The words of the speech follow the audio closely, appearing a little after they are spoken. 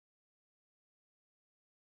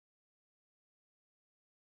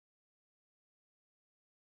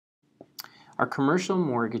Are commercial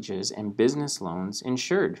mortgages and business loans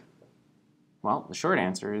insured? Well, the short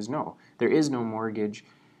answer is no. There is no mortgage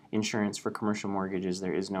insurance for commercial mortgages.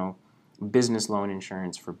 There is no business loan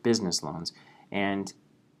insurance for business loans. And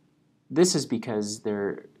this is because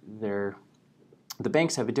the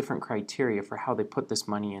banks have a different criteria for how they put this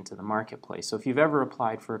money into the marketplace. So if you've ever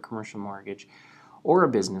applied for a commercial mortgage or a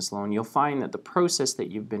business loan, you'll find that the process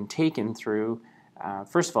that you've been taken through,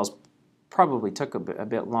 first of all, probably took a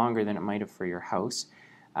bit longer than it might have for your house.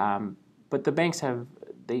 But the banks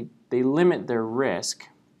they limit their risk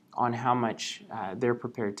on how much they're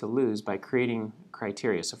prepared to lose by creating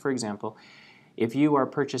criteria. So for example, if you are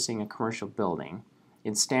purchasing a commercial building,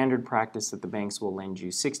 it's standard practice that the banks will lend you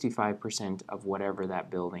 65% of whatever that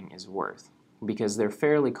building is worth, because they're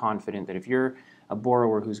fairly confident that if you're a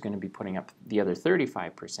borrower who's going to be putting up the other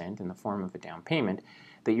 35% in the form of a down payment,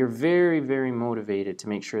 that you're very, very motivated to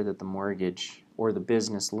make sure that the mortgage or the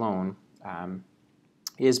business loan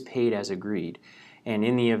is paid as agreed. And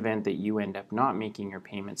in the event that you end up not making your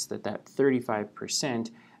payments, that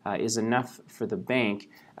 35% is enough for the bank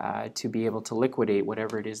to be able to liquidate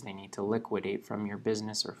whatever it is they need to liquidate from your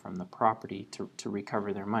business or from the property to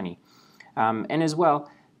recover their money. And as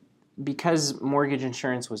well, because mortgage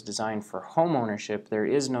insurance was designed for home ownership, there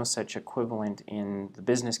is no such equivalent in the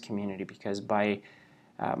business community, because by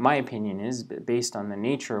my opinion is, based on the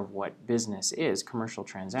nature of what business is, commercial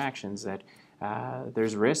transactions, that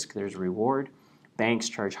there's risk, there's reward. Banks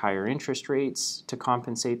charge higher interest rates to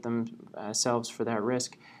compensate themselves for that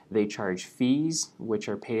risk. They charge fees, which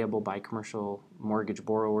are payable by commercial mortgage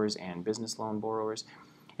borrowers and business loan borrowers.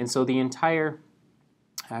 And so the entire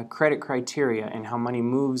credit criteria and how money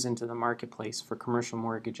moves into the marketplace for commercial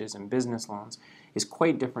mortgages and business loans is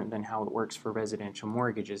quite different than how it works for residential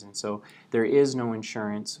mortgages. And so there is no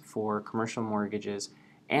insurance for commercial mortgages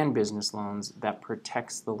and business loans that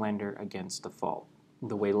protects the lender against default.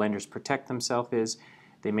 The way lenders protect themselves is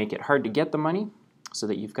they make it hard to get the money so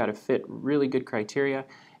that you've got to fit really good criteria,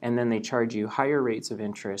 and then they charge you higher rates of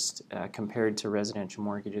interest compared to residential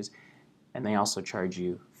mortgages, and they also charge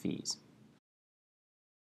you fees.